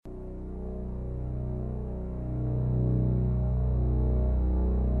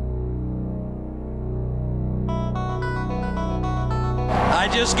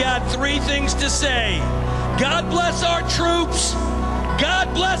just got three things to say. God bless our troops.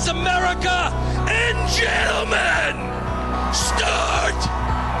 God bless America. And gentlemen, start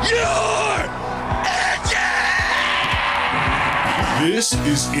your engine! This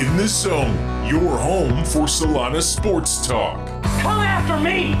is In the Zone, your home for Salina sports talk. Come after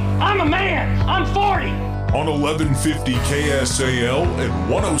me. I'm a man. I'm 40. On 1150 KSAL and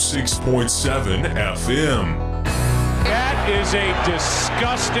 106.7 FM. That is a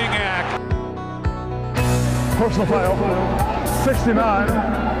disgusting act. Personal foul, 69,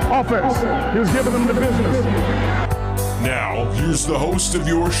 offense. He was giving them the business. Now, here's the host of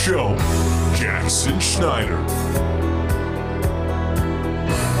your show, Jackson Schneider.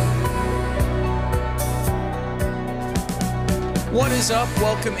 What is up?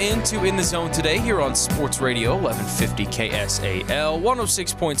 Welcome into In the Zone today here on Sports Radio 1150 KSAL,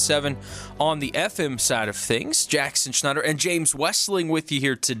 106.7 on the FM side of things. Jackson Schneider and James Westling with you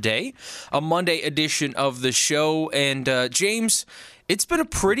here today, a Monday edition of the show. And James, it's been a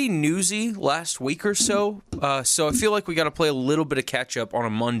pretty newsy last week or so, so I feel like we got to play a little bit of catch up on a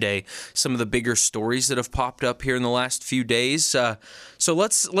Monday, some of the bigger stories that have popped up here in the last few days. So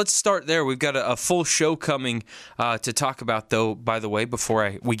let's start there. We've got a full show coming to talk about, though, by the way,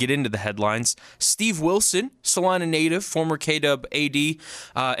 before we get into the headlines. Steve Wilson, Salina-native, former K-Dub AD,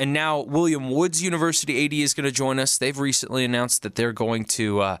 and now William Woods University AD is going to join us. They've recently announced that they're going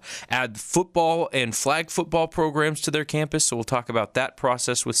to add football and flag football programs to their campus, so we'll talk about that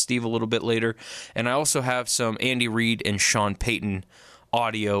process with Steve a little bit later. And I also have some Andy Reid and Sean Payton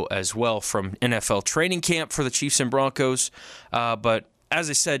audio as well from NFL training camp for the Chiefs and Broncos. But as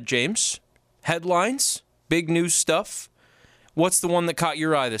I said, James, headlines, big news stuff. What's the one that caught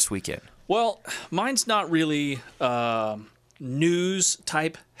your eye this weekend? Well, mine's not really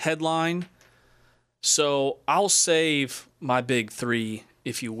news-type headline, so I'll save my big three,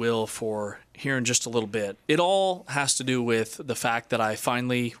 if you will, for here in just a little bit. It all has to do with the fact that I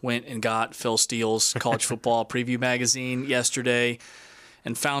finally went and got Phil Steele's College Football Preview magazine yesterday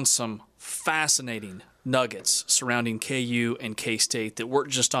and found some fascinating nuggets surrounding KU and K-State that weren't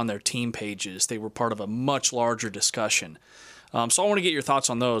just on their team pages. They were part of a much larger discussion. So I want to get your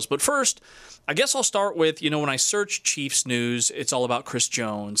thoughts on those. But first, I guess I'll start with, when I search Chiefs news, it's all about Chris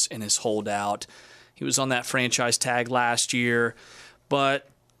Jones and his holdout. He was on that franchise tag last year. But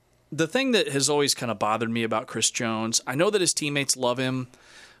the thing that has always kind of bothered me about Chris Jones, I know that his teammates love him,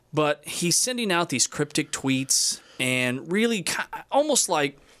 but he's sending out these cryptic tweets and really almost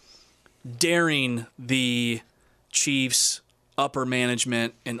like daring the Chiefs' upper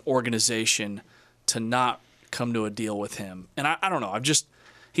management and organization to not come to a deal with him. And I don't know.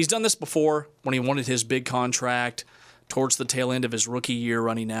 He's done this before when he wanted his big contract towards the tail end of his rookie year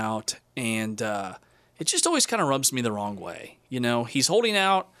running out. And it just always kind of rubs me the wrong way. He's holding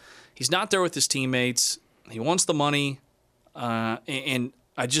out. He's not there with his teammates. He wants the money. And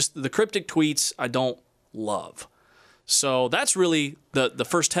the cryptic tweets I don't love. So that's really the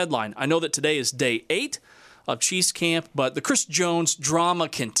first headline. I know that today is day 8 of Chiefs camp, but the Chris Jones drama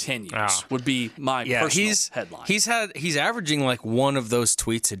continues would be my personal headline. He's averaging like one of those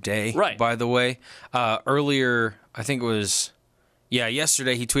tweets a day, right? By the way, earlier, I think it was,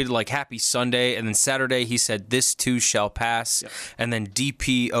 yesterday he tweeted like "Happy Sunday," and then Saturday he said "This too shall pass," and then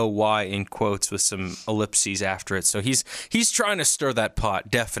DPOY in quotes with some ellipses after it. So he's trying to stir that pot.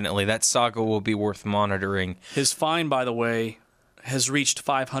 Definitely, that saga will be worth monitoring. His fine, by the way, has reached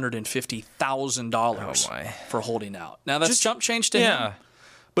 $550,000 for holding out. Now, that's jump change to him.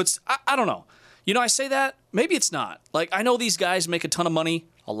 But I don't know. I say that. Maybe it's not. Like, I know these guys make a ton of money.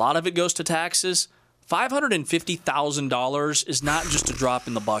 A lot of it goes to taxes. $550,000 is not just a drop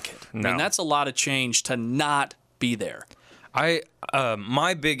in the bucket. No. I mean, that's a lot of change to not be there.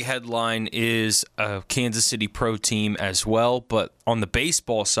 My big headline is a Kansas City pro team as well, but on the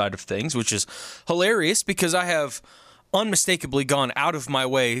baseball side of things, which is hilarious because I have unmistakably gone out of my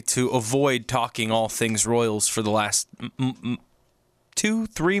way to avoid talking all things Royals for the last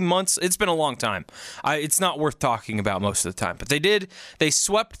 2-3 months. It's been a long time. It's not worth talking about most of the time. But they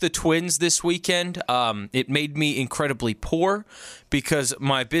swept the Twins this weekend. It made me incredibly poor because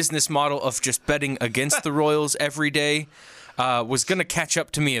my business model of just betting against the Royals every day was going to catch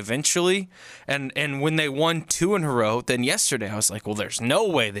up to me eventually. And when they won 2 in a row, then yesterday I was like, well, there's no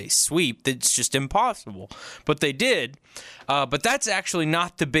way they sweep. It's just impossible. But they did. But that's actually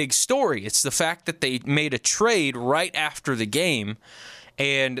not the big story. It's the fact that they made a trade right after the game.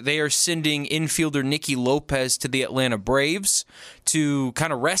 and they are sending infielder Nicky Lopez to the Atlanta Braves to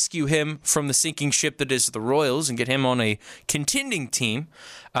kind of rescue him from the sinking ship that is the Royals and get him on a contending team.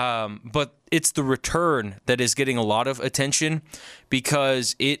 But it's the return that is getting a lot of attention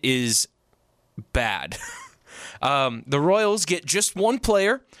because it is bad. The Royals get just one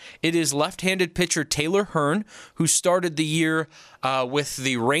player. It is left-handed pitcher Taylor Hearn, who started the year with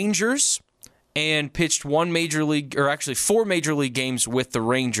the Rangers and pitched 4 major league games with the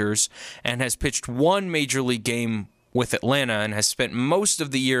Rangers, and has pitched 1 major league game with Atlanta, and has spent most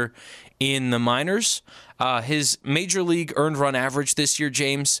of the year in the minors. His major league earned run average this year,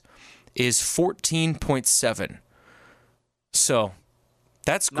 James, is 14.7. So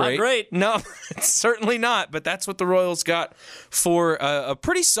that's great. Not great. No, it's certainly not, but that's what the Royals got for a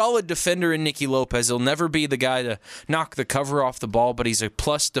pretty solid defender in Nicky Lopez. He'll never be the guy to knock the cover off the ball, but he's a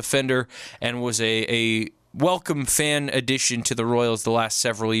plus defender and was a welcome fan addition to the Royals the last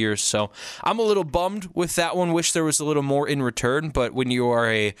several years. So I'm a little bummed with that one. Wish there was a little more in return, but when you are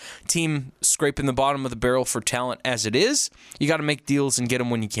a team scraping the bottom of the barrel for talent as it is, you got to make deals and get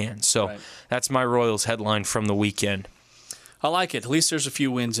them when you can. So That's my Royals headline from the weekend. I like it. At least there's a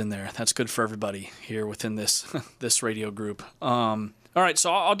few wins in there. That's good for everybody here within this this radio group. All right,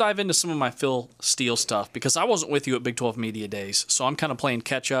 so I'll dive into some of my Phil Steele stuff because I wasn't with you at Big 12 Media Days, so I'm kind of playing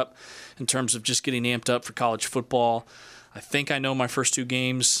catch-up in terms of just getting amped up for college football. I think I know my first 2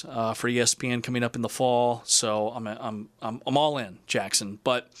 games for ESPN coming up in the fall, so I'm all in, Jackson.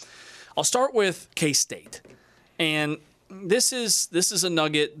 But I'll start with K-State, and this is a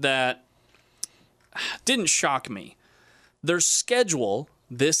nugget that didn't shock me. Their schedule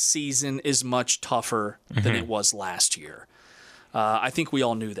this season is much tougher than it was last year. I think we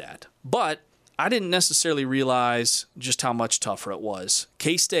all knew that. But I didn't necessarily realize just how much tougher it was.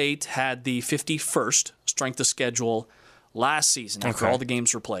 K-State had the 51st strength of schedule last season after all the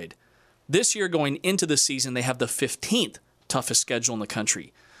games were played. This year, going into the season, they have the 15th toughest schedule in the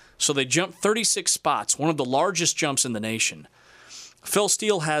country. So they jumped 36 spots, one of the largest jumps in the nation. Phil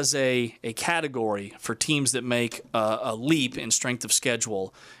Steele has a category for teams that make a leap in strength of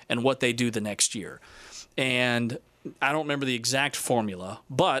schedule and what they do the next year. And I don't remember the exact formula,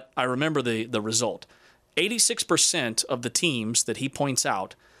 but I remember the result. 86% of the teams that he points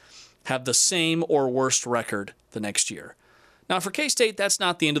out have the same or worse record the next year. Now, for K-State, that's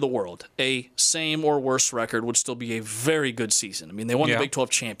not the end of the world. A same or worse record would still be a very good season. I mean, they won the Big 12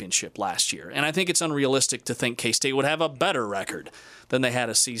 championship last year, and I think it's unrealistic to think K-State would have a better record than they had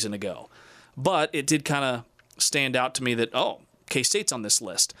a season ago. But it did kind of stand out to me that, K-State's on this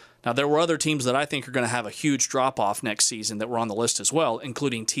list. Now, there were other teams that I think are going to have a huge drop-off next season that were on the list as well,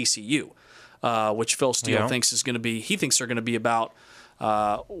 including TCU, which Phil Steele thinks is going to be, he thinks they're going to be about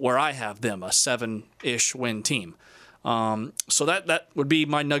where I have them, a 7-ish win team. So that would be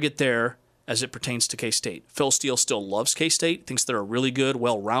my nugget there as it pertains to K-State. Phil Steele still loves K-State, thinks they're a really good,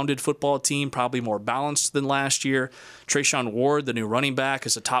 well-rounded football team, probably more balanced than last year. Trayshawn Ward, the new running back,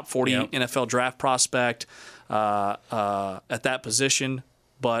 is a top 40 NFL draft prospect at that position.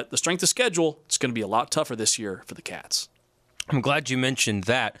 But the strength of schedule, it's going to be a lot tougher this year for the Cats. I'm glad you mentioned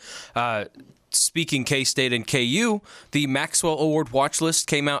that. Speaking K-State and KU, the Maxwell Award watch list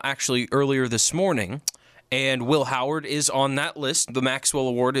came out actually earlier this morning, and Will Howard is on that list. The Maxwell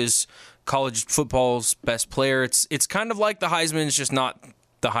Award is college football's best player. It's kind of like the Heisman, it's just not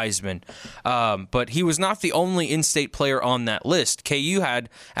the Heisman. But he was not the only in-state player on that list. KU had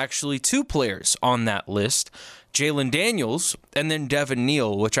actually 2 players on that list, Jalen Daniels and then Devin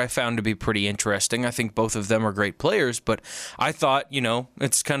Neal, which I found to be pretty interesting. I think both of them are great players, but I thought,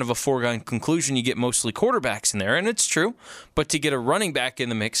 it's kind of a foregone conclusion. You get mostly quarterbacks in there, and it's true. But to get a running back in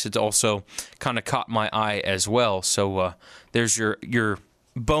the mix, it's also kind of caught my eye as well. So there's your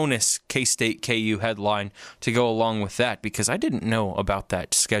bonus K-State KU headline to go along with that, because I didn't know about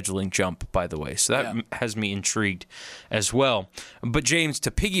that scheduling jump, by the way. So that has me intrigued as well. But James,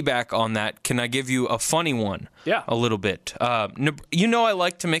 to piggyback on that, can I give you a funny one? Yeah. A little bit. I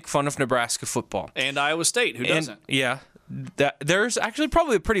like to make fun of Nebraska football. And Iowa State, who doesn't? Yeah. There's actually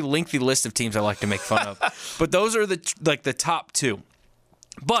probably a pretty lengthy list of teams I like to make fun of. But those are the top 2.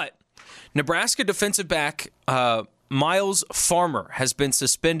 But Nebraska defensive back Miles Farmer has been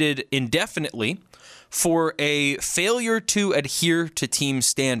suspended indefinitely for a failure to adhere to team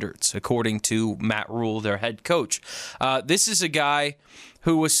standards, according to Matt Rule, their head coach. This is a guy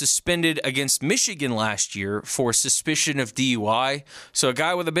who was suspended against Michigan last year for suspicion of DUI. So a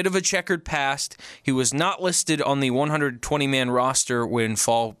guy with a bit of a checkered past. He was not listed on the 120-man roster when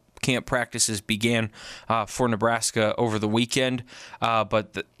fall camp practices began for Nebraska over the weekend.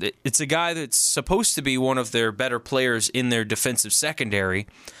 But it's a guy that's supposed to be one of their better players in their defensive secondary,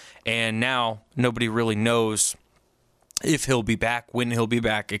 and now nobody really knows if he'll be back, when he'll be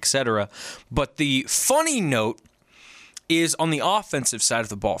back, etc. But the funny note is on the offensive side of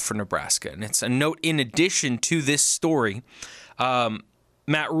the ball for Nebraska, and it's a note in addition to this story.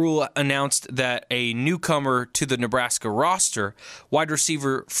 Matt Rule announced that a newcomer to the Nebraska roster, wide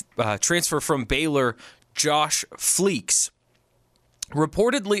receiver transfer from Baylor, Josh Fleeks,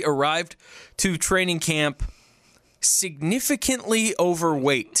 reportedly arrived to training camp significantly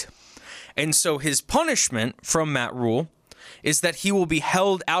overweight. And so his punishment from Matt Rule is that he will be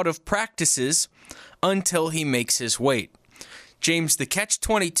held out of practices until he makes his weight. James, the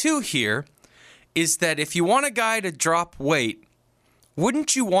catch-22 here is that if you want a guy to drop weight,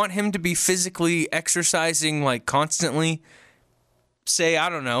 wouldn't you want him to be physically exercising like constantly, say, I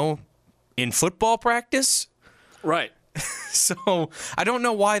don't know, in football practice? Right. So I don't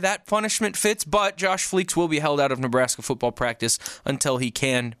know why that punishment fits, but Josh Fleeks will be held out of Nebraska football practice until he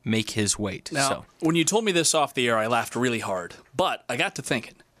can make his weight. Now, when you told me this off the air, I laughed really hard. But I got to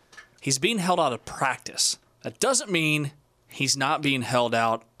thinking, he's being held out of practice. That doesn't mean he's not being held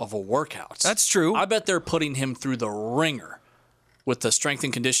out of a workout. That's true. I bet they're putting him through the ringer with the strength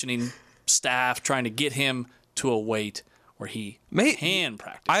and conditioning staff, trying to get him to a weight where he can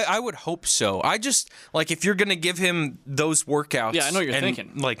practice. I would hope so. I just, like, if you're going to give him those workouts, yeah, I know what you're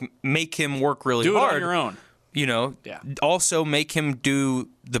thinking. Like, make him work really hard. Do it on your own. You know, also make him do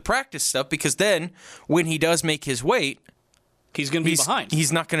the practice stuff, because then when he does make his weight, he's going to be behind.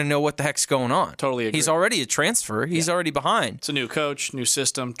 He's not going to know what the heck's going on. Totally agree. He's already a transfer. He's already behind. It's a new coach, new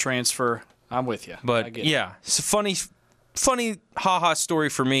system, transfer. I'm with you. But, yeah, it's a funny ha-ha story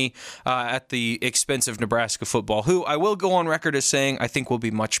for me at the expense of Nebraska football, who I will go on record as saying I think will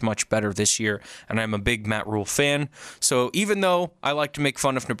be much, much better this year, and I'm a big Matt Rule fan. So even though I like to make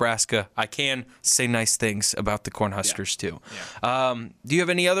fun of Nebraska, I can say nice things about the Cornhuskers too. Yeah. Do you have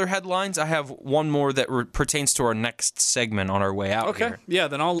any other headlines? I have one more that pertains to our next segment on our way out here. Yeah,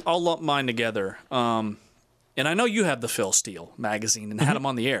 then I'll lump mine together. And I know you have the Phil Steele magazine and had him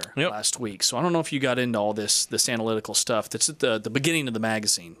on the air last week. So I don't know if you got into all this analytical stuff that's at the beginning of the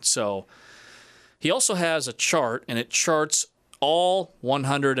magazine. So he also has a chart, and it charts all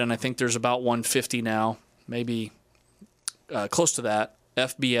 100, and I think there's about 150 now, maybe close to that,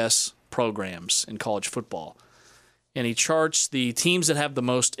 FBS programs in college football. And he charts the teams that have the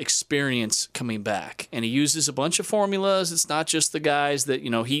most experience coming back. And he uses a bunch of formulas. It's not just the guys that,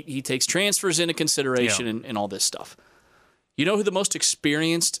 he takes transfers into consideration and all this stuff. You know who the most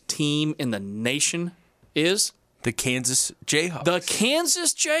experienced team in the nation is? The Kansas Jayhawks. The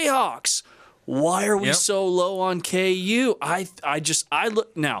Kansas Jayhawks. Why are we so low on KU? I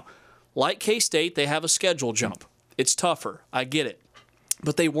look now, like K-State, they have a schedule jump. It's tougher. I get it.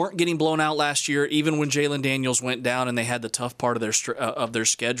 But they weren't getting blown out last year, even when Jalen Daniels went down and they had the tough part of their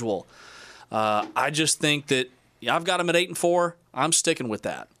schedule. I just think that I've got them at 8-4. I'm sticking with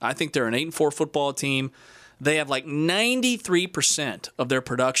that. I think they're an 8-4 football team. They have like 93% of their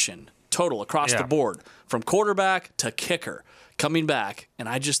production total across the board, from quarterback to kicker, coming back. And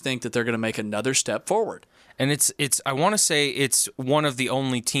I just think that they're going to make another step forward. And it's I want to say it's one of the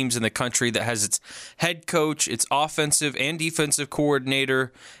only teams in the country that has its head coach, its offensive and defensive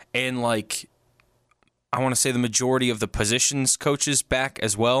coordinator, and I want to say the majority of the positions coaches back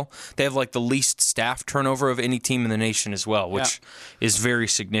as well. They have the least staff turnover of any team in the nation as well, which is very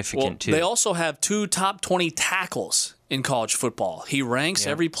significant too. They also have 2 top 20 tackles in college football. He ranks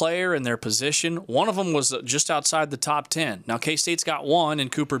every player in their position. One of them was just outside the top 10. Now, K-State's got one in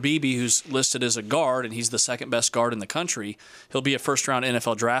Cooper Beebe, who's listed as a guard, and he's the second best guard in the country. He'll be a first-round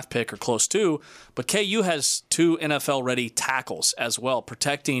NFL draft pick or close to. But KU has 2 NFL-ready tackles as well,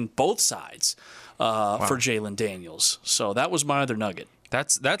 protecting both sides for Jalen Daniels. So that was my other nugget.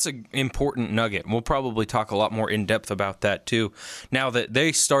 That's an important nugget. We'll probably talk a lot more in depth about that too. Now that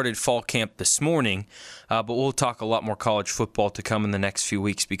they started fall camp this morning, but we'll talk a lot more college football to come in the next few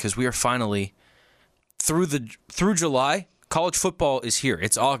weeks, because we are finally through July. College football is here.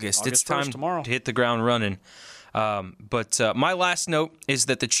 It's August. It's time to hit the ground running. But my last note is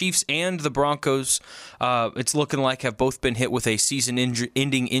that the Chiefs and the Broncos, it's looking like, have both been hit with a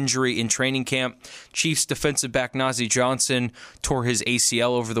season-ending injury in training camp. Chiefs defensive back Najee Johnson tore his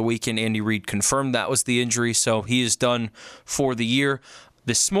ACL over the weekend. Andy Reid confirmed that was the injury, so he is done for the year.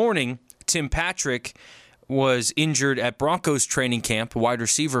 This morning, Tim Patrick was injured at Broncos training camp, wide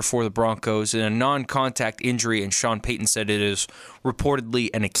receiver for the Broncos, in a non-contact injury, and Sean Payton said it is reportedly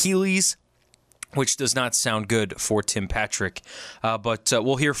an Achilles. which does not sound good for Tim Patrick. But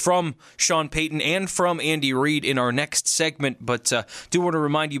we'll hear from Sean Payton and from Andy Reid in our next segment. But do want to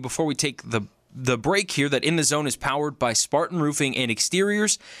remind you before we take the break here that In the Zone is powered by Spartan Roofing and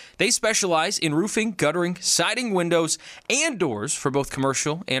Exteriors. They specialize in roofing, guttering, siding, windows, and doors for both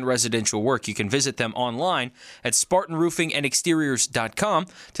commercial and residential work. You can visit them online at SpartanRoofingandExteriors.com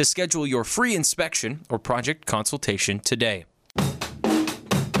to schedule your free inspection or project consultation today.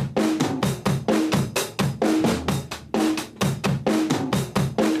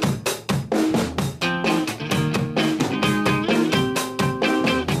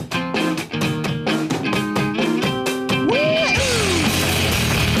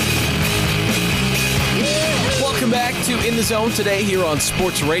 In the Zone today here on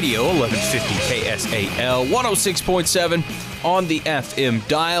Sports Radio 1150 KSAL 106.7 on the FM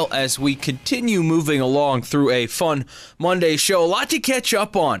dial as we continue moving along through a fun Monday show. A lot to catch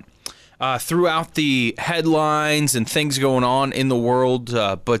up on throughout the headlines and things going on in the world,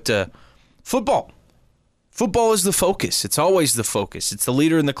 but football is the focus. It's always the focus. It's the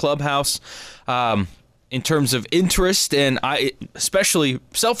leader in the clubhouse. In terms of interest, and I, especially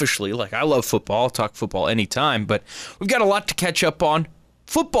selfishly, like I love football, I'll talk football anytime, but we've got a lot to catch up on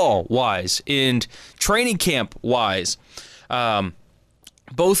football-wise and training camp-wise,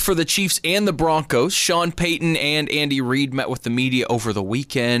 both for the Chiefs and the Broncos. Sean Payton and Andy Reid met with the media over the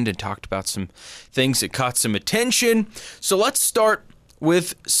weekend and talked about some things that caught some attention. So let's start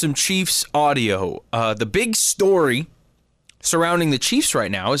with some Chiefs audio. The big story surrounding the Chiefs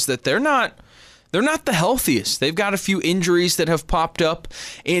right now is that they're not the healthiest. They've got a few injuries that have popped up.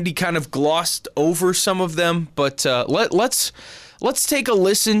 Andy kind of glossed over some of them, but let's take a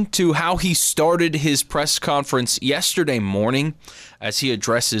listen to how he started his press conference yesterday morning as he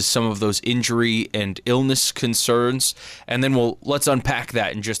addresses some of those injury and illness concerns, and then let's unpack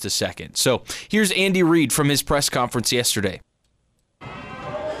that in just a second. So here's Andy Reid from his press conference yesterday. All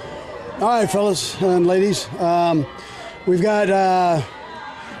right, fellas and ladies, we've got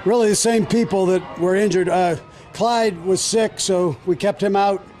really the same people that were injured. Clyde was sick, so we kept him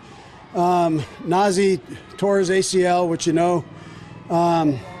out. Nazi tore his ACL, which you know.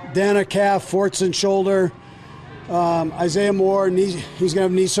 Dana calf, Fulton shoulder. Isaiah Moore, he's going to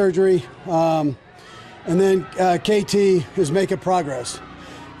have knee surgery. And then KT is making progress.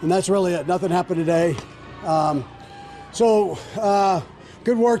 And that's really it. Nothing happened today.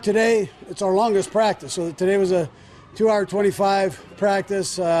 Good work today. It's our longest practice. So today was a 2-hour 25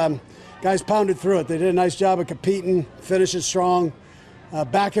 practice. Guys pounded through it. They did a nice job of competing, finishing strong,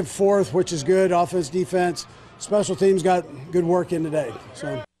 back and forth, which is good. Offense, defense, special teams got good work in today.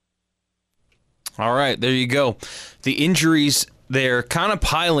 So, all right, there you go. The injuries, they're kind of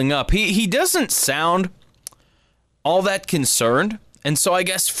piling up. He doesn't sound all that concerned, and so I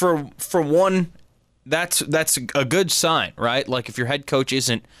guess for one, that's a good sign, right? Like if your head coach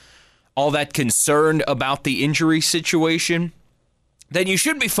isn't all that concerned about the injury situation, then you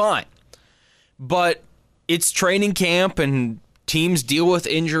should be fine. But it's training camp and teams deal with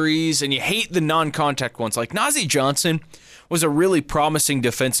injuries, and you hate the non-contact ones. Like Nazi Johnson was a really promising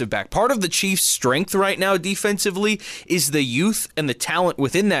defensive back. Part of the Chiefs' strength right now defensively is the youth and the talent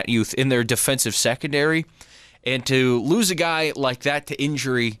within that youth in their defensive secondary. And to lose a guy like that to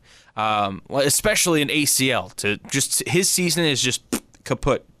injury, especially an ACL, to just his season is just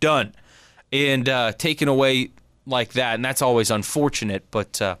kaput, done. And taken away like that, and that's always unfortunate.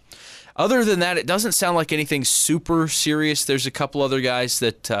 But other than that, it doesn't sound like anything super serious. There's a couple other guys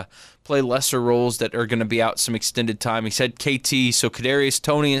that play lesser roles that are going to be out some extended time. He said KT, so Kadarius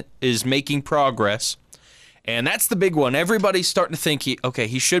Toney is making progress, and that's the big one. Everybody's starting to think,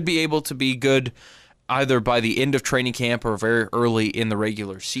 he should be able to be good either by the end of training camp or very early in the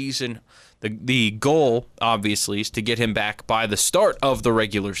regular season. The goal, obviously, is to get him back by the start of the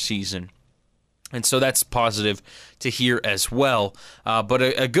regular season. And so that's positive to hear as well. But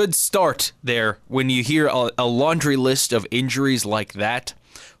a good start there when you hear a laundry list of injuries like that.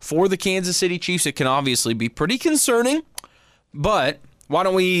 For the Kansas City Chiefs, it can obviously be pretty concerning. But why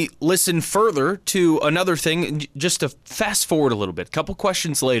don't we listen further to another thing, just to fast forward a little bit. A couple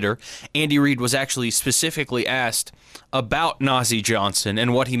questions later, Andy Reid was actually specifically asked about Nazi Johnson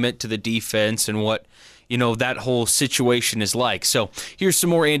and what he meant to the defense and what that whole situation is like. So here's some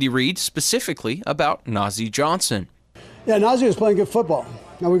more Andy Reid specifically about Nazi Johnson. Yeah, Nazi was playing good football.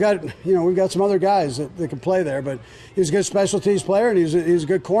 Now we've got some other guys that can play there, but he was a good special teams player and he was a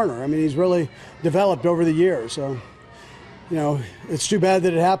good corner. I mean, he's really developed over the years. So, it's too bad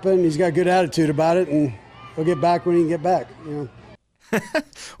that it happened. He's got a good attitude about it, and he'll get back when he can get back.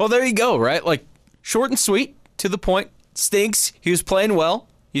 Well, there you go, right? Like short and sweet, to the point. Stinks. He was playing well.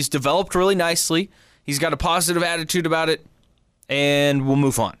 He's developed really nicely. He's got a positive attitude about it, and we'll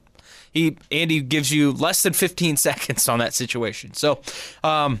move on. Andy gives you less than 15 seconds on that situation. So,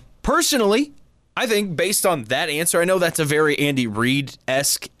 personally, I think based on that answer, I know that's a very Andy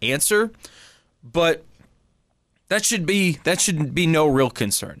Reid-esque answer, but that should be no real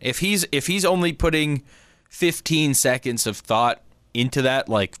concern. If he's only putting 15 seconds of thought into that,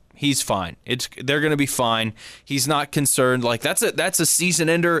 like, he's fine. They're going to be fine. He's not concerned. Like, that's a season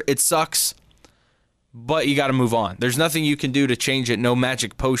ender. It sucks. But you got to move on. There's nothing you can do to change it. No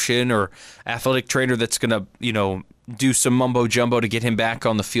magic potion or athletic trainer that's going to, do some mumbo jumbo to get him back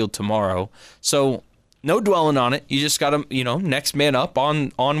on the field tomorrow. So no dwelling on it. You just got to, next man up,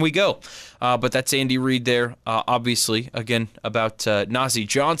 on we go. But that's Andy Reid there, obviously, again, about Nazeeh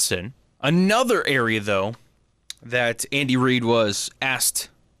Johnson. Another area, though, that Andy Reid was asked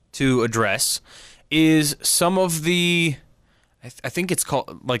to address is some of the... I think it's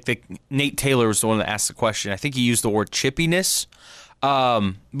called, Nate Taylor was the one that asked the question. I think he used the word chippiness.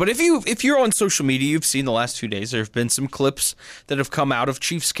 But if you're on social media, you've seen the last 2 days, there have been some clips that have come out of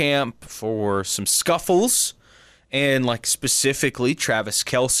Chiefs camp for some scuffles, and specifically Travis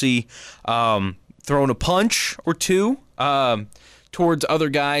Kelce throwing a punch or two towards other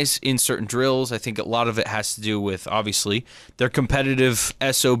guys in certain drills. I think a lot of it has to do with, obviously, they're competitive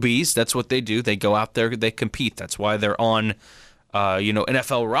SOBs. That's what they do. They go out there, they compete. That's why they're on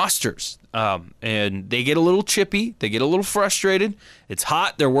NFL rosters. And they get a little chippy. They get a little frustrated. It's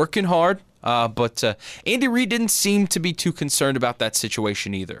hot. They're working hard. But Andy Reid didn't seem to be too concerned about that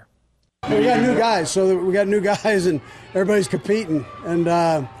situation either. We got new guys, and everybody's competing. And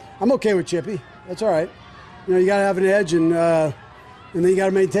I'm okay with chippy. That's all right. You got to have an edge, and then you got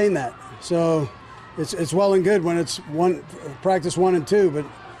to maintain that. So it's well and good when it's practice 1 and 2, but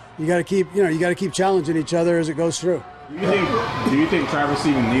you got to keep challenging each other as it goes through. Do you think Travis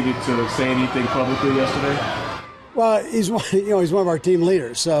even needed to say anything publicly yesterday? Well, he's one of our team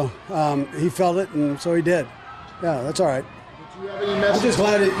leaders, so he felt it, and so he did. Yeah, that's all right. Did you have any message? I'm just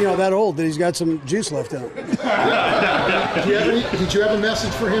glad that old that he's got some juice left in him. Did you have a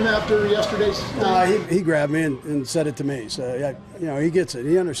message for him after yesterday's? He grabbed me and said it to me. So he gets it.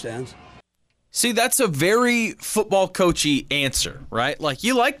 He understands. See, that's a very football coachy answer, right?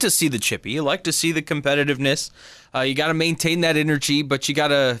 You like to see the chippy, you like to see the competitiveness. You got to maintain that energy, but you got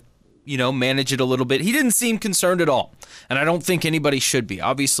to, manage it a little bit. He didn't seem concerned at all, and I don't think anybody should be.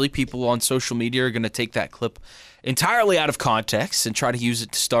 Obviously, people on social media are going to take that clip entirely out of context and try to use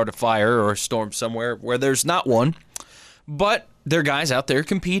it to start a fire or a storm somewhere where there's not one. But there are guys out there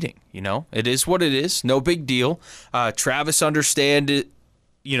competing, It is what it is. No big deal. Travis understand it,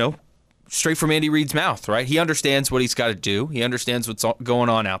 straight from Andy Reid's mouth, right? He understands what he's got to do. He understands what's going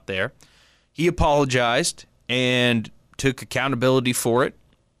on out there. He apologized and took accountability for it.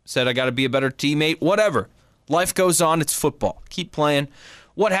 Said, I got to be a better teammate. Whatever. Life goes on. It's football. Keep playing.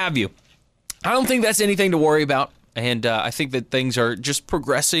 What have you. I don't think that's anything to worry about. And I think that things are just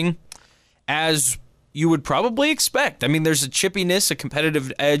progressing as you would probably expect. I mean, there's a chippiness, a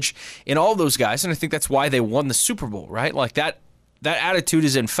competitive edge in all those guys. And I think that's why they won the Super Bowl, right? That attitude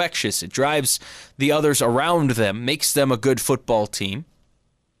is infectious. It drives the others around them, makes them a good football team.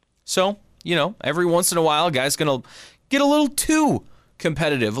 So, every once in a while, a guy's going to get a little too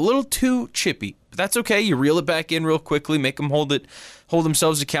competitive, a little too chippy. But that's okay. You reel it back in real quickly, make them hold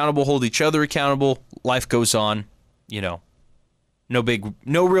themselves accountable, hold each other accountable. Life goes on, no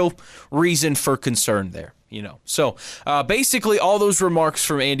real reason for concern there, So, basically, all those remarks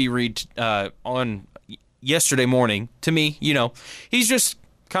from Andy Reid on yesterday morning, to me, he's just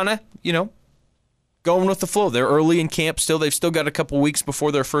kind of, going with the flow. They're early in camp still. They've still got a couple weeks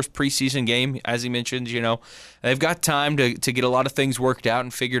before their first preseason game, as he mentioned, They've got time to get a lot of things worked out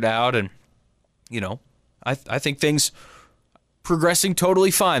and figured out, and, I think things progressing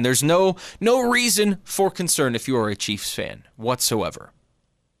totally fine. There's no reason for concern if you are a Chiefs fan whatsoever.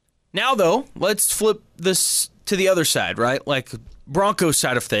 Now, though, let's flip this to the other side, right? Broncos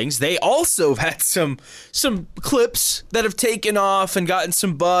side of things, they also had some clips that have taken off and gotten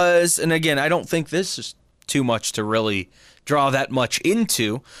some buzz. And again, I don't think this is too much to really draw that much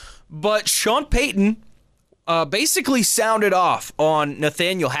into. But Sean Payton basically sounded off on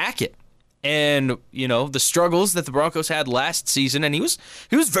Nathaniel Hackett and, the struggles that the Broncos had last season. And he was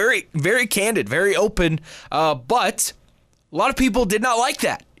very, very candid, very open. But a lot of people did not like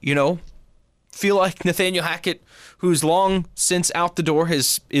that, feel like Nathaniel Hackett, who's long since out the door,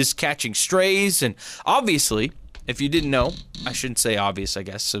 is catching strays. And obviously, if you didn't know, I shouldn't say obvious, I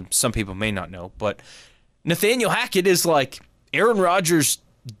guess. Some people may not know. But Nathaniel Hackett is Aaron Rodgers'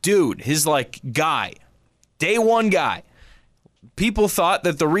 dude, his guy, day one guy. people thought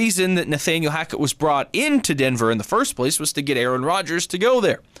that the reason that Nathaniel Hackett was brought into Denver in the first place was to get Aaron Rodgers to go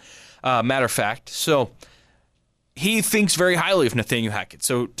there. Matter of fact, so he thinks very highly of Nathaniel Hackett.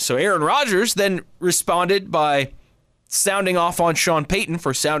 So Aaron Rodgers then responded by sounding off on Sean Payton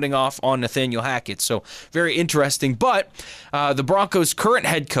for sounding off on Nathaniel Hackett. So very interesting. But the Broncos' current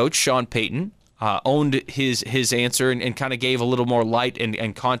head coach, Sean Payton, owned his answer and kind of gave a little more light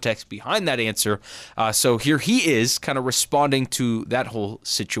and context behind that answer. So here he is kind of responding to that whole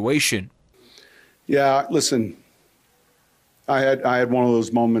situation. Yeah, listen, I had one of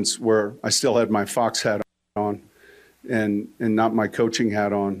those moments where I still had my Fox hat on and not my coaching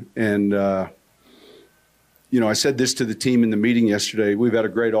hat on. And, I said this to the team in the meeting yesterday. We've had a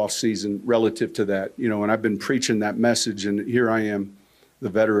great offseason relative to that, and I've been preaching that message. And here I am, the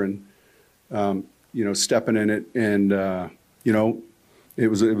veteran, stepping in it. And, it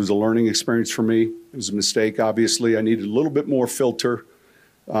was a learning experience for me. It was a mistake, obviously. I needed a little bit more filter.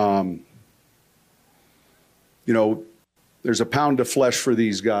 There's a pound of flesh for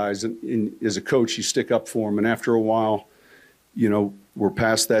these guys. And as a coach, you stick up for them. And after a while, we're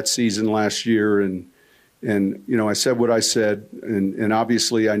past that season last year. And I said what I said. And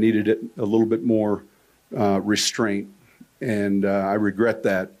obviously, I needed it a little bit more restraint. And I regret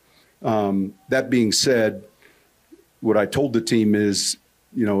that. That being said, what I told the team is,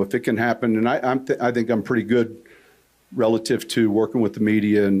 if it can happen, and I think I'm pretty good relative to working with the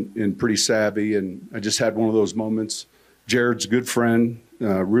media and pretty savvy. And I just had one of those moments. Jared's a good friend,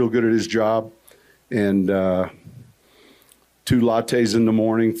 real good at his job. And 2 lattes in the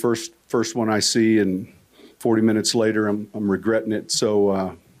morning, first one I see, and 40 minutes later, I'm regretting it.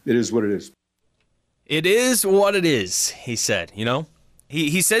 So it is what it is. It is what it is, he said,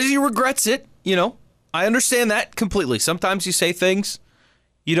 He says he regrets it, I understand that completely. Sometimes you say things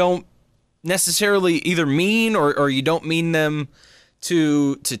you don't necessarily either mean or you don't mean them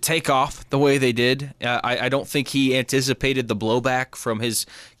to take off the way they did. I don't think he anticipated the blowback from his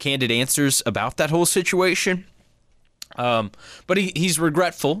candid answers about that whole situation. But he's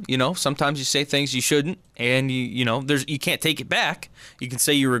regretful, Sometimes you say things you shouldn't, and you can't take it back. You can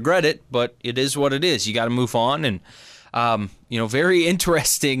say you regret it, but it is what it is. You got to move on, and very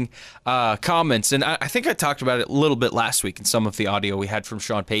interesting comments. And I think I talked about it a little bit last week in some of the audio we had from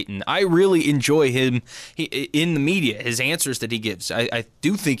Sean Payton. I really enjoy him in the media, his answers that he gives. I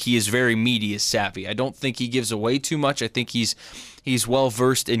do think he is very media savvy. I don't think he gives away too much. I think he's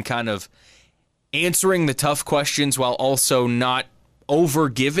well-versed in kind of answering the tough questions while also not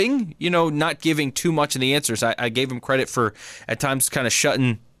over-giving, not giving too much in the answers. I gave him credit for, at times, kind of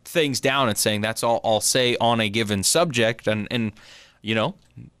shutting things down and saying that's all I'll say on a given subject. And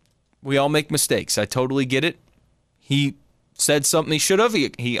we all make mistakes. I totally get it. He said something he should have.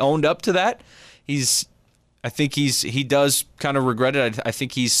 He owned up to that. I think he does kind of regret it. I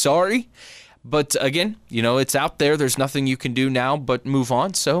think he's sorry. But again, it's out there. There's nothing you can do now but move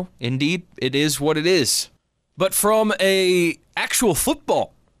on. So indeed, it is what it is. But from a actual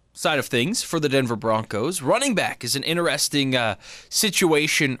football side of things for the Denver Broncos, running back is an interesting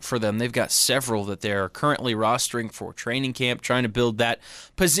situation for them. They've got several that they're currently rostering for training camp, trying to build that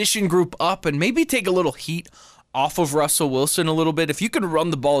position group up and maybe take a little heat off of Russell Wilson a little bit. If you can run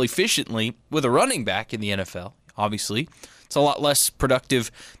the ball efficiently with a running back in the NFL, obviously, it's a lot less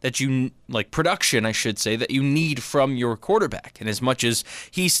production, I should say, that you need from your quarterback. And as much as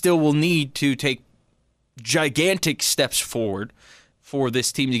he still will need to take gigantic steps forward for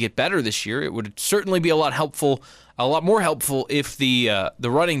this team to get better this year, it would certainly be a lot more helpful if the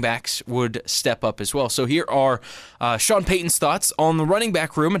running backs would step up as well. So here are Sean Payton's thoughts on the running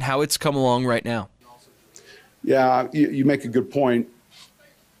back room and how it's come along right now. Yeah, you make a good point.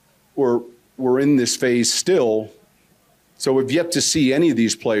 We're in this phase still. So we've yet to see any of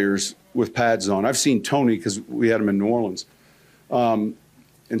these players with pads on. I've seen Tony because we had him in New Orleans. And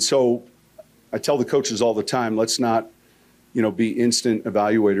so I tell the coaches all the time, let's not, be instant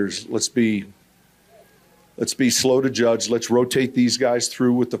evaluators. Let's be slow to judge. Let's rotate these guys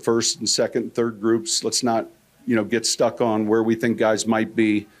through with the first and second and third groups. Let's not, get stuck on where we think guys might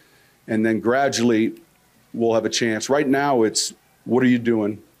be. And then gradually we'll have a chance. Right now it's, what are you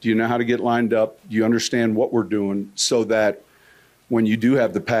doing? Do you know how to get lined up? Do you understand what we're doing so that when you do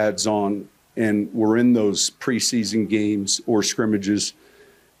have the pads on and we're in those preseason games or scrimmages,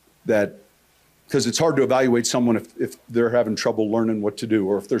 that because it's hard to evaluate someone if they're having trouble learning what to do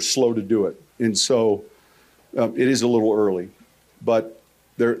or if they're slow to do it. And so it is a little early, but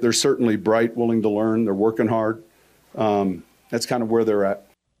they're certainly bright, willing to learn. They're working hard. That's kind of where they're at.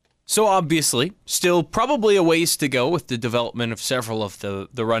 So obviously, still probably a ways to go with the development of several of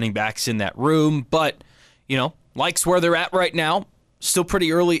the running backs in that room. But, likes where they're at right now. Still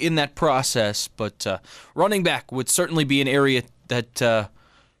pretty early in that process, but running back would certainly be an area that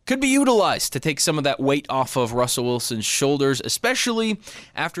could be utilized to take some of that weight off of Russell Wilson's shoulders, especially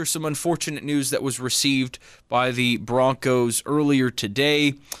after some unfortunate news that was received by the Broncos earlier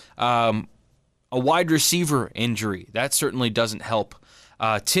today. A wide receiver injury. That certainly doesn't help.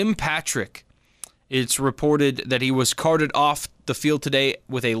 Tim Patrick, it's reported that he was carted off the field today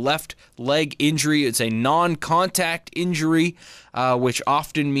with a left leg injury. It's a non-contact injury, which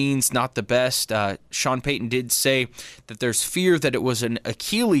often means not the best. Sean Payton did say that there's fear that it was an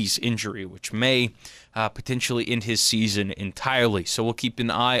Achilles injury, which may potentially end his season entirely. So we'll keep an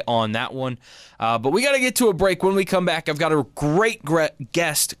eye on that one. But we got to get to a break. When we come back, I've got a great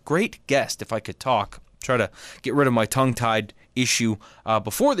guest, if I could talk. Try to get rid of my tongue-tied issue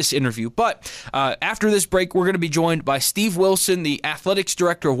before this interview. But after this break, we're going to be joined by Steve Wilson, the athletics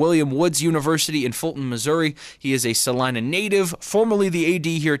director of William Woods University in Fulton, Missouri. He is a Salina native, formerly the AD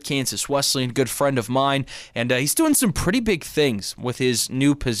here at Kansas Wesleyan, good friend of mine, and he's doing some pretty big things with his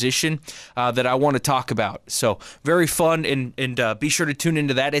new position that I want to talk about. So very fun, and be sure to tune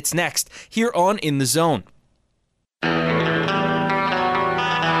into that. It's next here on In the Zone.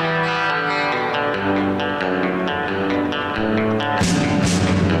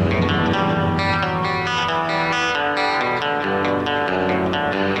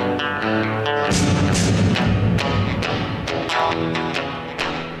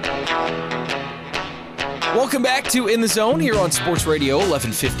 Welcome back to In the Zone here on Sports Radio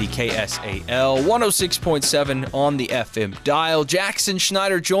 1150 KSAL, 106.7 on the FM dial. Jackson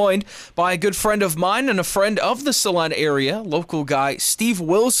Schneider joined by a good friend of mine and a friend of the Salina area, local guy Steve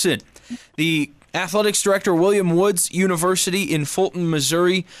Wilson, the athletics director, William Woods University in Fulton,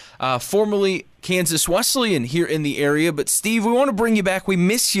 Missouri, formerly Kansas Wesleyan here in the area. But Steve, we want to bring you back. We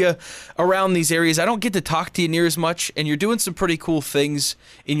miss you around these areas. I don't get to talk to you near as much, and you're doing some pretty cool things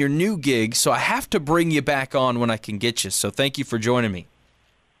in your new gig, so I have to bring you back on when I can get you. So thank you for joining me.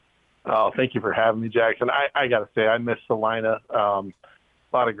 Oh, thank you for having me, Jackson. I got to say, I miss Salina. A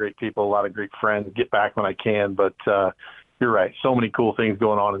lot of great people, a lot of great friends. Get back when I can, but you're right. So many cool things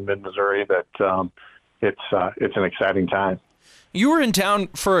going on in mid-Missouri that it's an exciting time. You were in town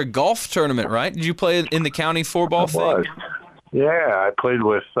for a golf tournament, right? Did you play in the county four-ball thing? Yeah, I played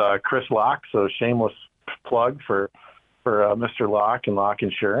with Chris Locke, so shameless plug for Mr. Locke and Locke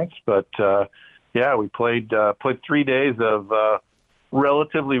Insurance. But, yeah, we played 3 days of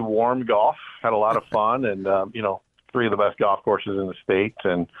relatively warm golf, had a lot of fun, and, three of the best golf courses in the state,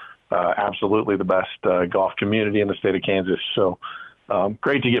 and absolutely the best golf community in the state of Kansas. So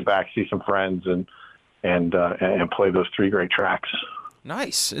great to get back, see some friends, and play those three great tracks.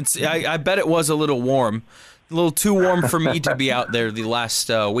 Nice. I bet it was a little warm, a little too warm for me to be out there the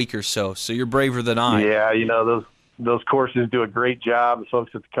last week or so. So you're braver than I. Yeah, those courses do a great job. The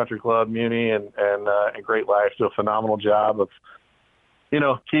folks at the Country Club, Muni, and Great Life do a phenomenal job of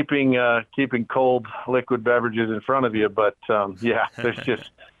keeping cold liquid beverages in front of you. But there's just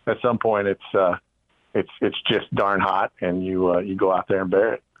at some point it's just darn hot, and you go out there and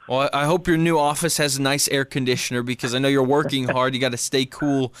bear it. Well, I hope your new office has a nice air conditioner, because I know you're working hard. You got to stay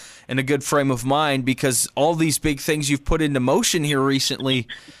cool and a good frame of mind, because all these big things you've put into motion here recently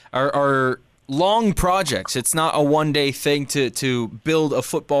are long projects. It's not a one-day thing to build a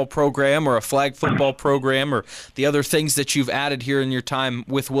football program or a flag football program or the other things that you've added here in your time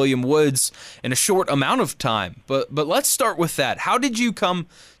with William Woods in a short amount of time. But let's start with that. How did you come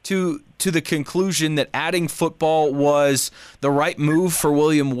to the conclusion that adding football was the right move for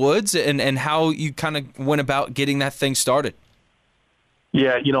William Woods, and how you kind of went about getting that thing started?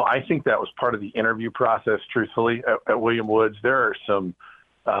 Yeah, I think that was part of the interview process, truthfully, at William Woods. There's some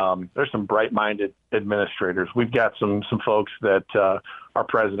bright-minded administrators. We've got some folks that our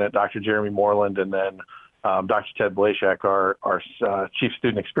president, Dr. Jeremy Moreland, and then Dr. Ted Blashak, our chief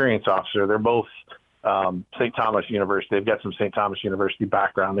student experience officer. They're both St. Thomas University. They've got some St. Thomas University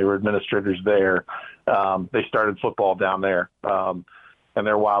background. They were administrators there. They started football down there, and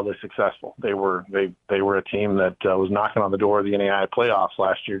they're wildly successful. They were a team that was knocking on the door of the NAIA playoffs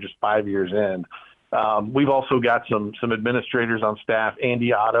last year, just 5 years in. We've also got some administrators on staff.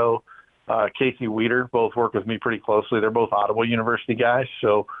 Andy Otto, Casey Weeder, both work with me pretty closely. They're both Ottawa University guys,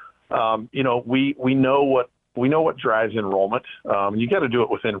 so we know what drives enrollment. You got to do it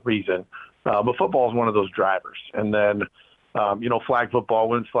within reason. But football is one of those drivers. And then, flag football,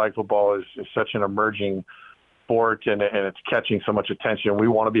 women's flag football is such an emerging sport, and it's catching so much attention. We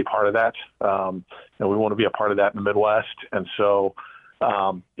want to be a part of that. And we want to be a part of that in the Midwest. And so,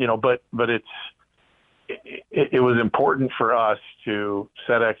 but it was important for us to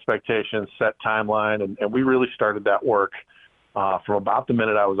set expectations, set timeline, and we really started that work from about the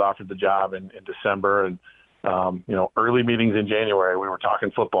minute I was offered the job in December. And, early meetings in January, we were talking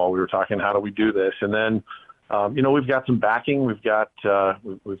football. We were talking, how do we do this? And then, we've got some backing. We've got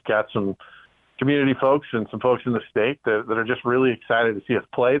some community folks and some folks in the state that are just really excited to see us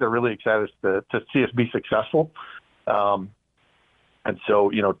play. They're really excited to see us be successful. And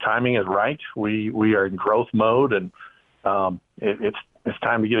so, timing is right. We are in growth mode, and it's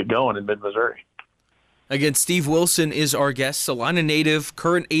time to get it going in mid-Missouri. Again, Steve Wilson is our guest, Salina native,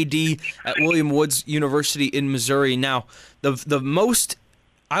 current AD at William Woods University in Missouri. Now, the most,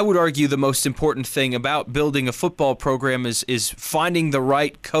 I would argue, the most important thing about building a football program is finding the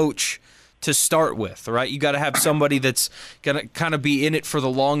right coach to start with, right? You got to have somebody that's going to kind of be in it for the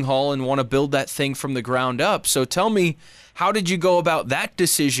long haul and want to build that thing from the ground up. So tell me, how did you go about that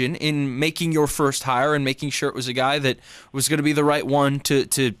decision in making your first hire and making sure it was a guy that was going to be the right one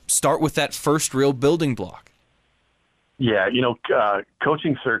to start with that first real building block? Yeah,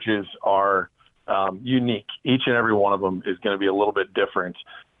 coaching searches are unique. Each and every one of them is going to be a little bit different.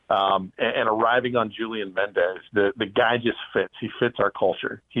 And arriving on Julian Mendez, the guy just fits. He fits our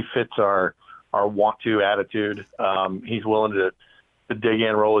culture. He fits our want-to attitude. He's willing to dig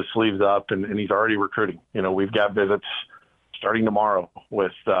in, roll his sleeves up, and he's already recruiting. We've got visits starting tomorrow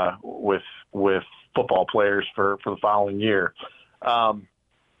with football players for the following year.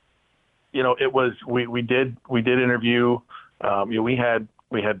 It was we did interview. We had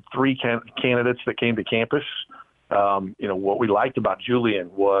 3 candidates that came to campus. What we liked about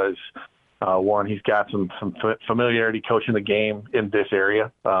Julian was, one, he's got some familiarity coaching the game in this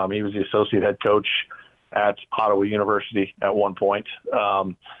area. He was the associate head coach at Ottawa University at one point.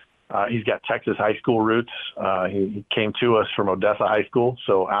 He's got Texas high school roots. He came to us from Odessa High School,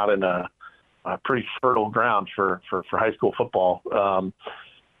 so out in a pretty fertile ground for high school football.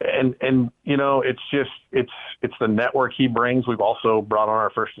 It's the network he brings. We've also brought on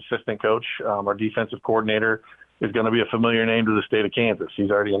our first assistant coach. Our defensive coordinator is going to be a familiar name to the state of Kansas. He's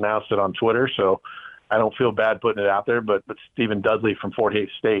already announced it on Twitter, so I don't feel bad putting it out there. But Stephen Dudley from Fort Hays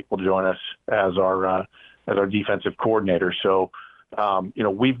State will join us as our defensive coordinator. So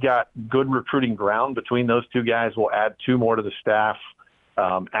we've got good recruiting ground between those 2 guys. We'll add 2 more to the staff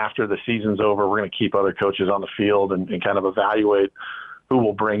after the season's over. We're going to keep other coaches on the field and kind of evaluate who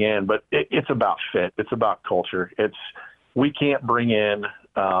we'll bring in. But it's about fit. It's about culture. We can't bring in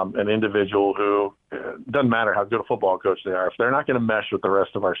an individual who doesn't matter how good a football coach they are. If they're not going to mesh with the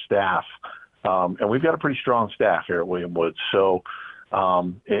rest of our staff, and we've got a pretty strong staff here at William Woods. So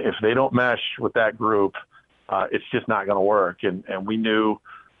if they don't mesh with that group, it's just not going to work. And we knew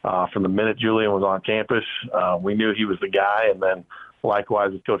from the minute Julian was on campus, we knew he was the guy. And then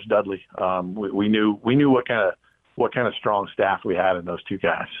likewise with Coach Dudley, we knew what kind of strong staff we had in those 2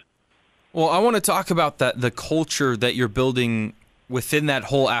 guys. Well, I want to talk about the culture that you're building within that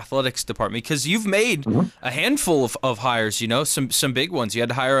whole athletics department, because you've made a handful of hires, some big ones. You had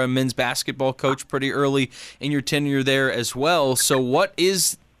to hire a men's basketball coach pretty early in your tenure there as well. So what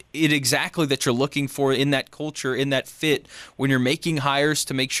is it exactly that you're looking for in that culture, in that fit, when you're making hires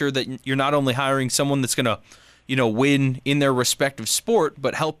to make sure that you're not only hiring someone that's going to, win in their respective sport,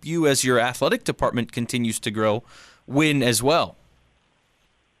 but help you as your athletic department continues to grow, win as well?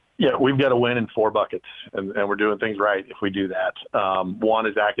 Yeah, we've got to win in 4 buckets, and we're doing things right if we do that. One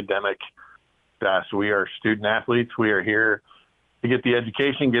is academic. So we are student athletes. We are here to get the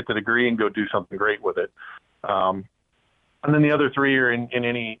education, get the degree, and go do something great with it. And then the other 3 are in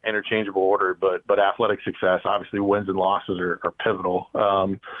any interchangeable order, but athletic success, obviously wins and losses are pivotal.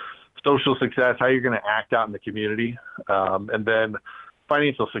 Social success, how you're going to act out in the community, and then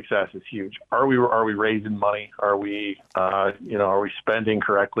financial success is huge. Are we raising money? Are we spending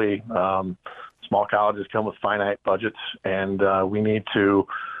correctly? Small colleges come with finite budgets, and we need to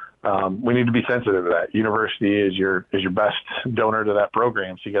be sensitive to that. University is your best donor to that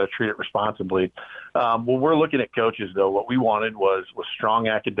program, so you got to treat it responsibly. When we're looking at coaches, though, what we wanted was strong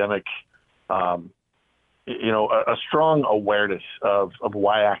academic, a strong awareness of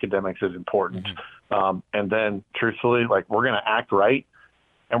why academics is important. And then, truthfully, we're going to act right,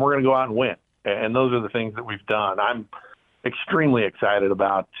 and we're going to go out and win. And those are the things that we've done. I'm extremely excited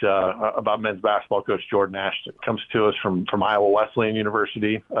about men's basketball coach Jordan Ashton. Comes to us from Iowa Wesleyan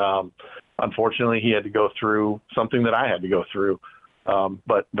University. Unfortunately, he had to go through something that I had to go through,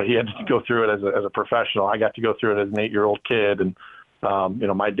 but he had to go through it as a professional. I got to go through it as an 8-year-old kid, and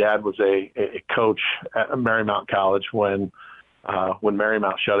my dad was a coach at Marymount College when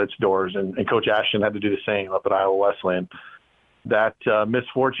Marymount shut its doors, and Coach Ashton had to do the same up at Iowa Wesleyan. that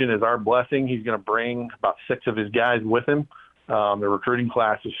misfortune is our blessing. He's going to bring about 6 of his guys with him. The recruiting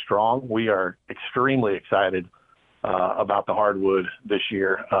class is strong. We are extremely excited about the hardwood this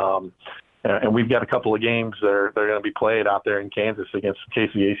year. And we've got a couple of games that are going to be played out there in Kansas against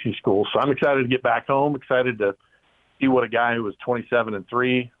KCAC schools. So I'm excited to get back home, excited to see what a guy who was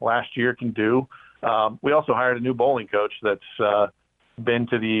 27-3 last year can do. We also hired a new bowling coach that's been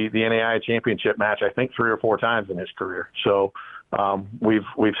to the NAIA championship match, I think 3 or 4 times in his career. So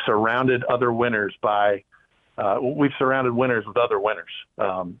we've surrounded other winners we've surrounded winners with other winners.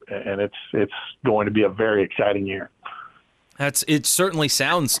 And it's going to be a very exciting year. It certainly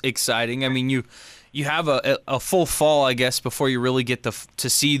sounds exciting. I mean, you have a full fall, I guess, before you really get to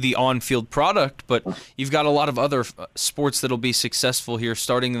see the on-field product, but you've got a lot of other sports that'll be successful here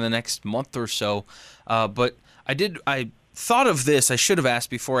starting in the next month or so. But I thought of this. I should have asked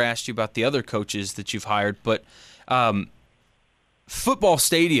before I asked you about the other coaches that you've hired, but football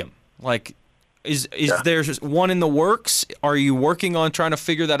stadium, like, is there one in the works? Are you working on trying to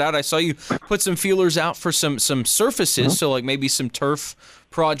figure that out? I saw you put some feelers out for some surfaces, so like maybe some turf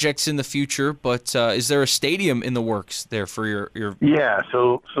projects in the future. But is there a stadium in the works there for your? Yeah.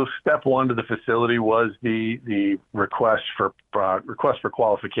 So step one to the facility was the request for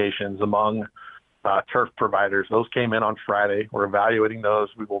qualifications among turf providers. Those came in on Friday. We're evaluating those.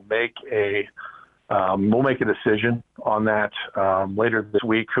 We will make a decision on that later this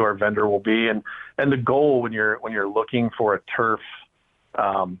week, who our vendor will be. And the goal when you're looking for a turf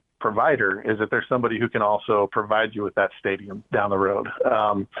provider is that there's somebody who can also provide you with that stadium down the road.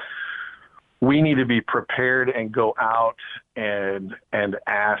 We need to be prepared and go out and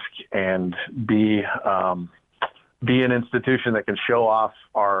ask and be an institution that can show off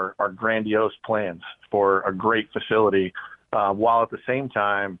our grandiose plans for a great facility, while at the same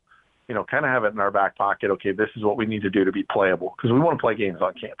time, kind of have it in our back pocket. Okay, this is what we need to do to be playable, because we want to play games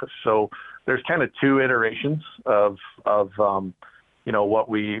on campus. So there's kind of 2 iterations of what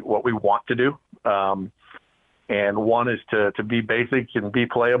we want to do. And one is to be basic and be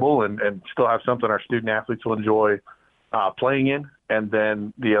playable and still have something our student athletes will enjoy playing in. And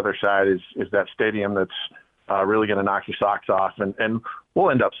then the other side is that stadium that's really going to knock your socks off. And we'll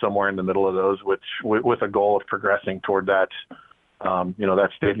end up somewhere in the middle of those, with a goal of progressing toward that, that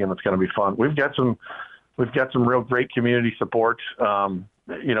stadium that's going to be fun. We've got some real great community support.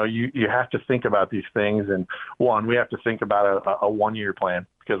 You have to think about these things. And one, we have to think about a 1-year plan,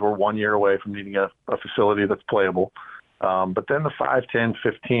 because we're 1 year away from needing a facility that's playable. But then the 5, 10,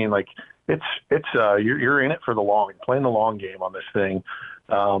 15, like it's you're in it for playing the long game on this thing.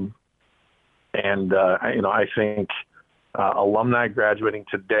 I think alumni graduating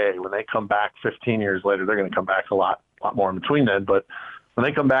today, when they come back 15 years later, they're going to come back a lot more in between then. But when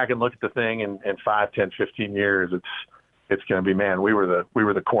they come back and look at the thing in 5, 10, 15 years, it's going to be, man, we were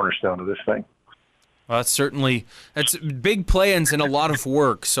the cornerstone of this thing. Well, that's big plans and a lot of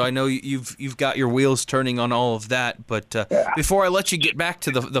work. So I know you've got your wheels turning on all of that. But before I let you get back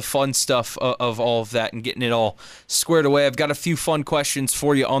to the fun stuff of all of that and getting it all squared away, I've got a few fun questions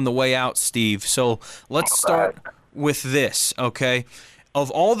for you on the way out, Steve. So let's start with this, okay?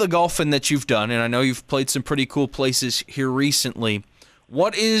 Of all the golfing that you've done, and I know you've played some pretty cool places here recently,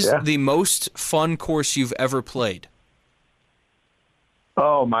 what is the most fun course you've ever played?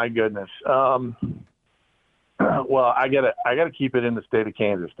 Oh my goodness. Well, I gotta keep it in the state of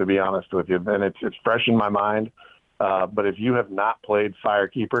Kansas, to be honest with you, and it's fresh in my mind. But if you have not played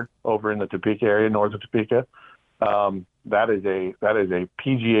Firekeeper over in the Topeka area, north of Topeka, that is a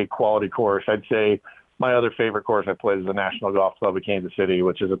PGA quality course. I'd say my other favorite course I played is the National Golf Club of Kansas City,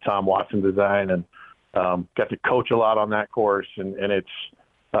 which is a Tom Watson design, and got to coach a lot on that course, and it's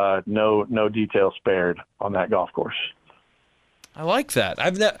no detail spared on that golf course. I like that.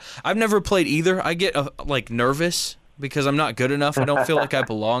 I've never played either. I get nervous because I'm not good enough. I don't feel like I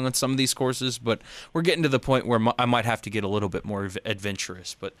belong on some of these courses, but we're getting to the point where I might have to get a little bit more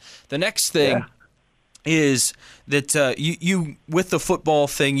adventurous. But the next thing is that you with the football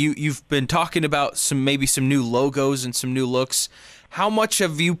thing, you've been talking about maybe some new logos and some new looks. How much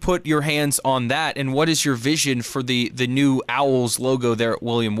have you put your hands on that, and what is your vision for the new Owls logo there at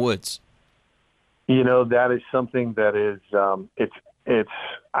William Woods? That is something that is it's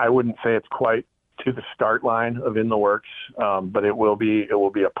I wouldn't say it's quite to the start line of in the works, but it will be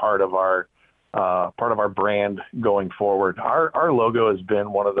a part of our brand going forward. Our logo has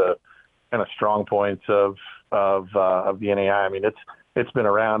been one of the kind of strong points of the NAI. I mean, it's been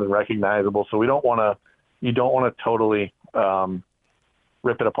around and recognizable, so you don't want to totally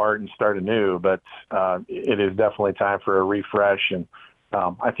rip it apart and start anew, but it is definitely time for a refresh, and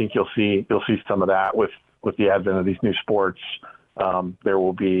I think you'll see some of that with with the advent of these new sports, there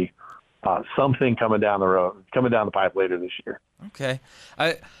will be something coming down the pipe later this year. Okay.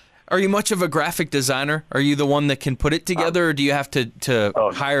 Are you much of a graphic designer? Are you the one that can put it together, or do you have to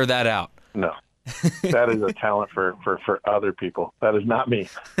hire that out? No. That is a talent for other people. That is not me.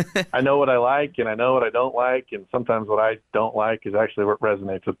 I know what I like, and I know what I don't like, and sometimes what I don't like is actually what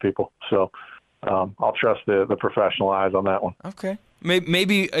resonates with people. So I'll trust the professional eyes on that one. Okay.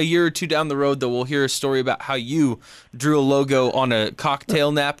 Maybe a year or two down the road, though, we'll hear a story about how you drew a logo on a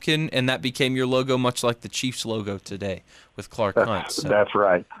cocktail napkin, and that became your logo, much like the Chiefs logo today with Clark Hunt. So. That's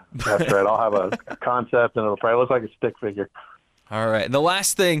right. That's right. I'll have a concept, and it'll probably look like a stick figure. All right. And the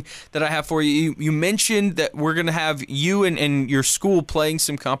last thing that I have for you, you mentioned that we're going to have you and your school playing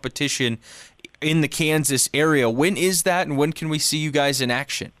some competition in the Kansas area. When is that, and when can we see you guys in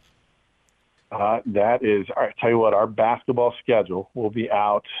action? That is, all right, tell you what, our basketball schedule will be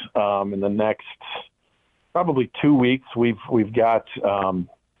out in the next probably 2 weeks. We've got some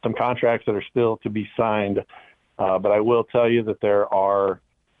contracts that are still to be signed, but I will tell you that there are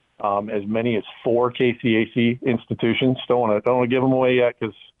as many as 4 KCAC institutions. Don't want to give them away yet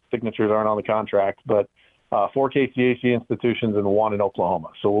because signatures aren't on the contract, but 4 KCAC institutions and 1 in Oklahoma.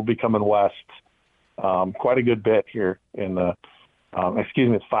 So we'll be coming west quite a good bit here in the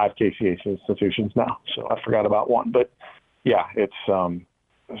it's 5 KCAC institutions now, so I forgot about 1. But yeah, it's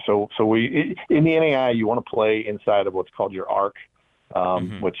so we in the NAI you want to play inside of what's called your ARC,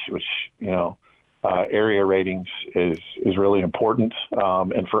 which area ratings is really important.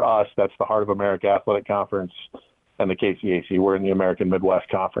 And for us, that's the Heart of America Athletic Conference and the KCAC. We're in the American Midwest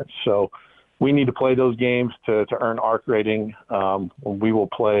Conference, so we need to play those games to earn ARC rating. We will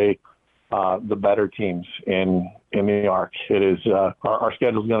play the better teams in the ARC. It is our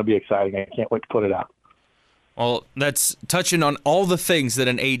schedule is going to be exciting. I can't wait to put it out. Well, that's touching on all the things that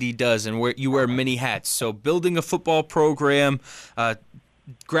an AD does, and where you wear many hats. So building a football program,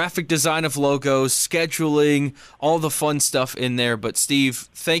 graphic design of logos, scheduling, all the fun stuff in there. But Steve,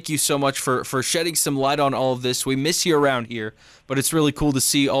 thank you so much for shedding some light on all of this. We miss you around here, but it's really cool to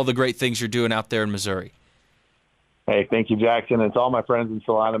see all the great things you're doing out there in Missouri. Hey, thank you, Jackson. And to all my friends in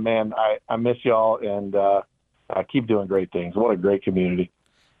Salina, man, I miss y'all, and I keep doing great things. What a great community.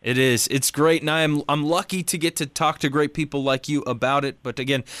 It is. It's great, and I'm lucky to get to talk to great people like you about it. But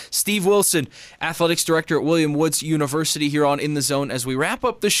again, Steve Wilson, Athletics Director at William Woods University, here on In the Zone. As we wrap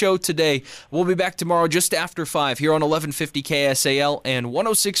up the show today, we'll be back tomorrow just after 5 here on 1150 KSAL and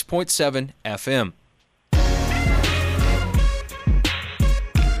 106.7 FM.